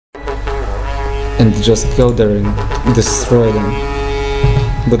and just go there and destroy them.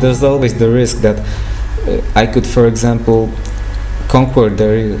 But there's always the risk that I could, for example, conquer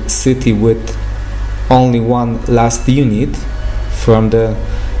their city with only one last unit from the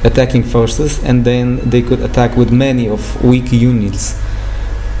attacking forces, and then they could attack with many of weak units.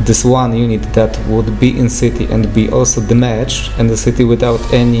 This one unit that would be in city and be also damaged, and the city without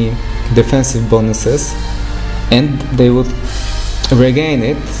any defensive bonuses, and they would regain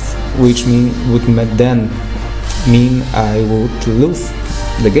it, which would then mean I would lose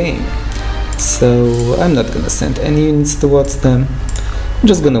the game. So I'm not gonna send any units towards them. I'm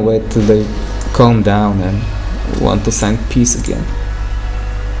just gonna wait till they calm down and want to sign peace again.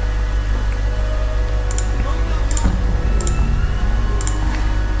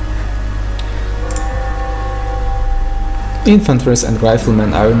 Infantry and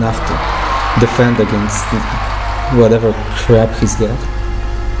riflemen are enough to defend against whatever crap he's got.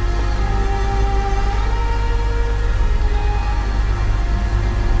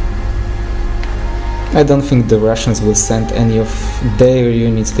 I don't think the Russians will send any of their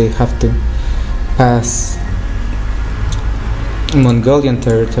units. They have to pass Mongolian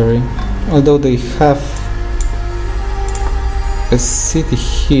territory, although they have a city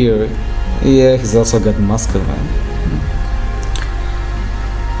here. Yeah, he's also got Moscow.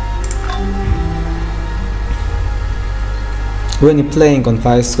 When you're playing on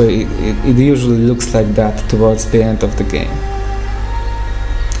Viceroy, it usually looks like that towards the end of the game.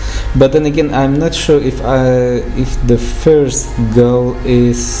 But then again, I'm not sure if the first goal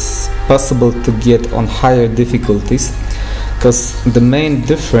is possible to get on higher difficulties, because the main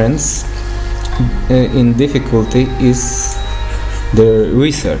difference in difficulty is the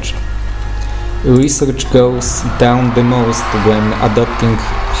research. Research goes down the most when adopting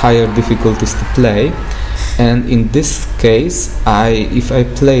higher difficulties to play. And in this case, if I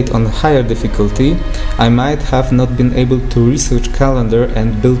played on higher difficulty, I might have not been able to research calendar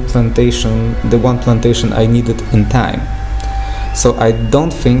and build plantation, the one plantation I needed in time. So I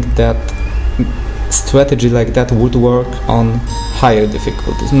don't think that strategy like that would work on higher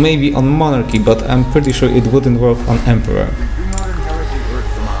difficulties. Maybe on monarchy, but I'm pretty sure it wouldn't work on emperor.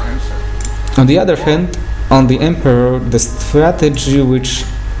 On the other hand, on the emperor, the strategy which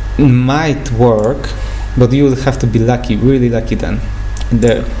might work, but you will have to be lucky, really lucky then,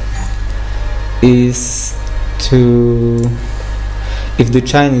 there, is to, if the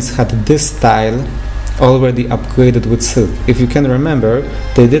Chinese had this style already upgraded with silk. If you can remember,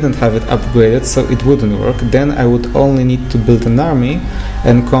 they didn't have it upgraded, so it wouldn't work. Then I would only need to build an army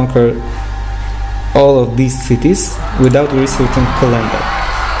and conquer all of these cities without researching calendar.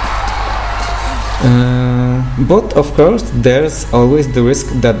 But of course there's always the risk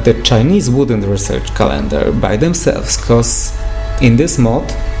that the Chinese wouldn't research calendar by themselves, because in this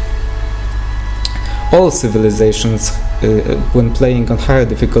mod all civilizations, when playing on higher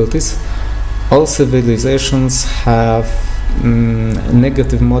difficulties, all civilizations have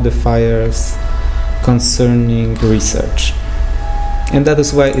negative modifiers concerning research, and that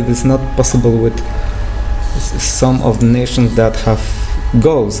is why it is not possible with some of the nations that have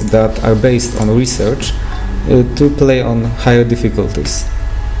goals that are based on research to play on higher difficulties.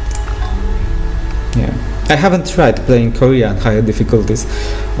 Yeah, I haven't tried playing Korea on higher difficulties,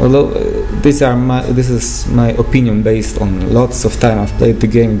 although this is my opinion based on lots of time I've played the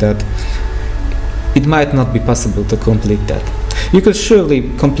game, that it might not be possible to complete that. You could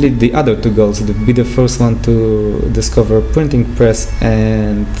surely complete the other two goals, to be the first one to discover printing press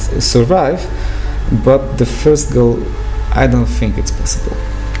and survive, but the first goal, I don't think it's possible.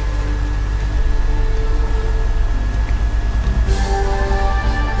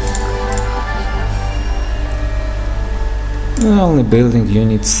 Only building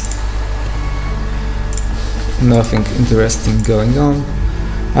units, nothing interesting going on.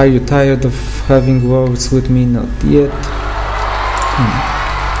 Are you tired of having wars with me? Not yet.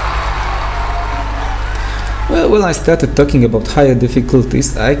 Well, when I started talking about higher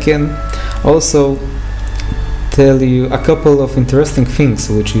difficulties, I can also tell you a couple of interesting things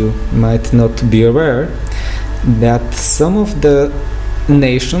which you might not be aware, that some of the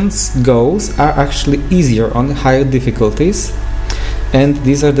nations' goals are actually easier on higher difficulties, and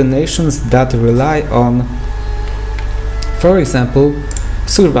these are the nations that rely on, for example,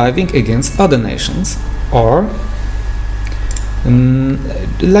 surviving against other nations, or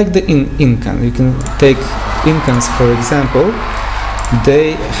like the Incans. You can take Incans for example.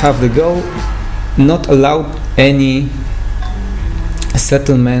 They have the goal not allow any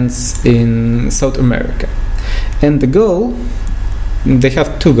settlements in South America, and the goal, they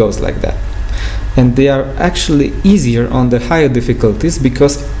have two goals like that, and they are actually easier on the higher difficulties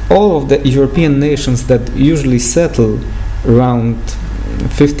because all of the European nations that usually settle around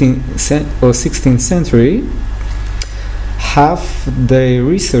 15th or 16th century have their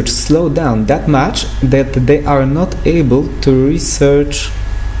research slowed down that much that they are not able to research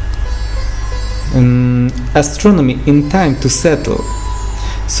astronomy in time to settle.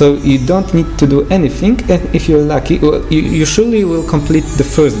 So you don't need to do anything, and if you're lucky, well, you surely will complete the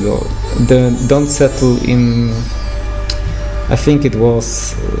first goal. Don't settle in, I think it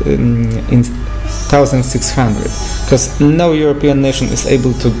was in 1600, because no European nation is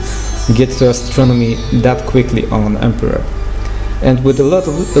able to get to astronomy that quickly on an emperor. And with a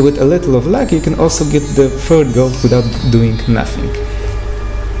little of luck, you can also get the third goal without doing nothing.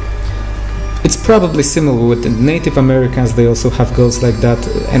 It's probably similar with the Native Americans. They also have goals like that,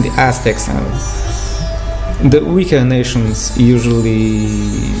 and the Aztecs. The weaker nations usually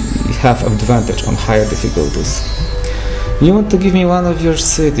have advantage on higher difficulties. You want to give me one of your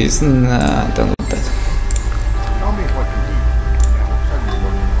cities? Nah, don't want that. Tell me what you need, and we'll tell you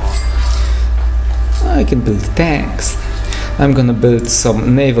what you want. I can build tanks. I'm gonna build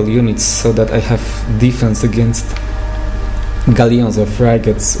some naval units so that I have defense against galleons or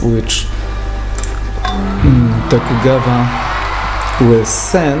frigates, which Tokugawa will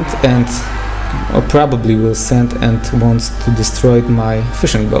send or probably will send and wants to destroy my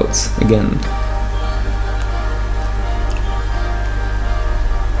fishing boats again.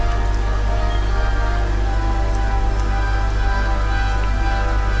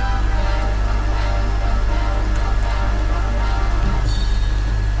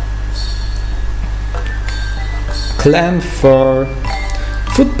 Claim for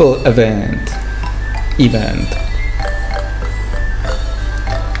football event.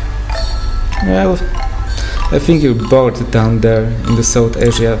 Well, I think you're bored down there in the South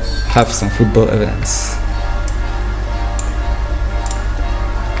Asia. Have some football events.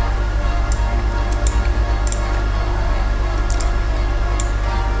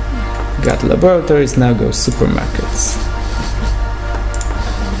 Got laboratories, now go supermarkets.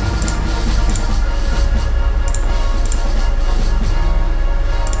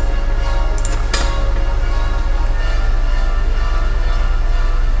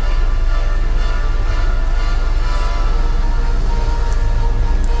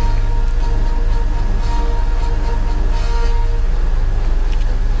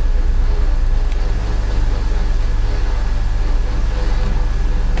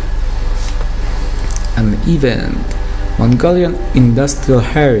 Event. Mongolian industrial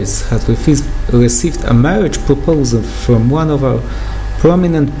heirs has received a marriage proposal from one of our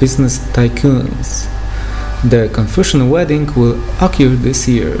prominent business tycoons. Their Confucian wedding will occur this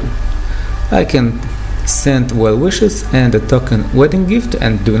year. I can send well wishes and a token wedding gift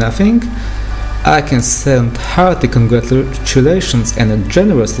and do nothing. I can send hearty congratulations and a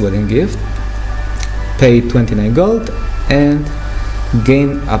generous wedding gift, pay 29 gold, and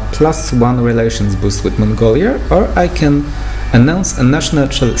gain a +1 relations boost with Mongolia, or I can announce a national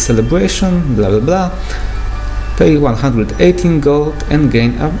celebration, blah blah blah, pay 118 gold and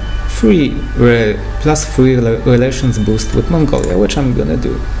gain a +3 relations boost with Mongolia, which I'm gonna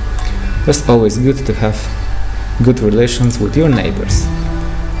do. It's always good to have good relations with your neighbors,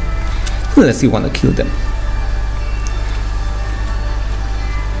 unless you wanna kill them.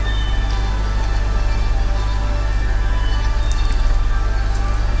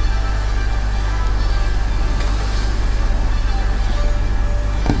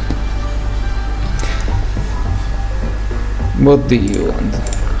 What do you want?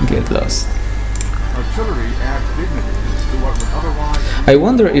 Get lost. Artillery adds dignity to what would otherwise... I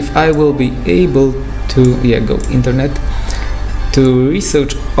wonder if I will be able to, go internet, to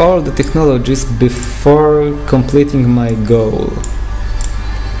research all the technologies before completing my goal.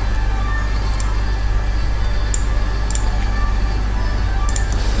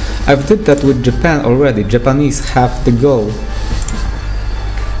 I've did that with Japan already. Japanese have the goal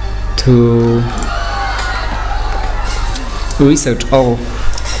to research all,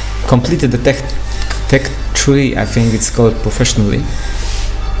 completed the tech tree, I think it's called professionally,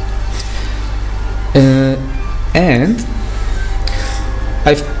 and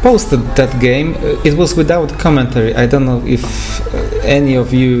I've posted that game. It was without commentary. I don't know if any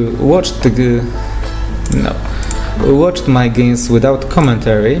of you watched watched my games without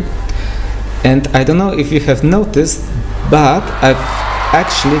commentary, and I don't know if you have noticed, but I've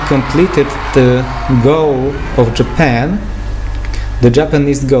actually completed the goal of Japan, the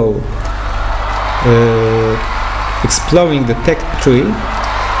Japanese goal, exploring the tech tree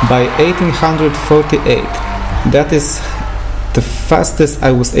by 1848. That is the fastest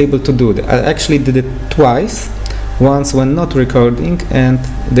I was able to do it. I actually did it twice, once when not recording and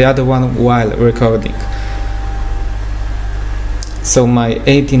the other one while recording. So my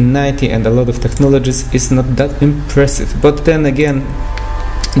 1890 and a lot of technologies is not that impressive, but then again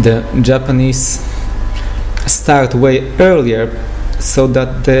the Japanese start way earlier so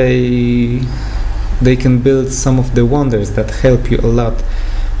that they can build some of the wonders that help you a lot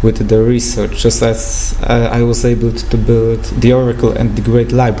with the research, just as I was able to build the Oracle and the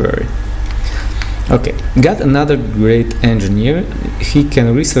Great Library. Okay, got another great engineer. He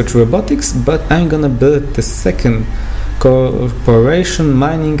can research robotics, but I'm gonna build the second corporation,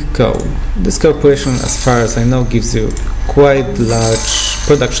 Mining Co. This corporation, as far as I know, gives you quite large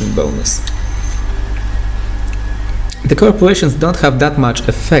production bonus. The corporations don't have that much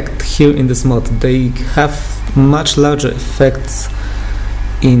effect here in this mod. They have much larger effects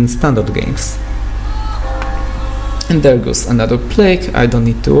in standard games. And there goes another plague. I don't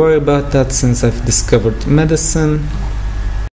need to worry about that since I've discovered medicine.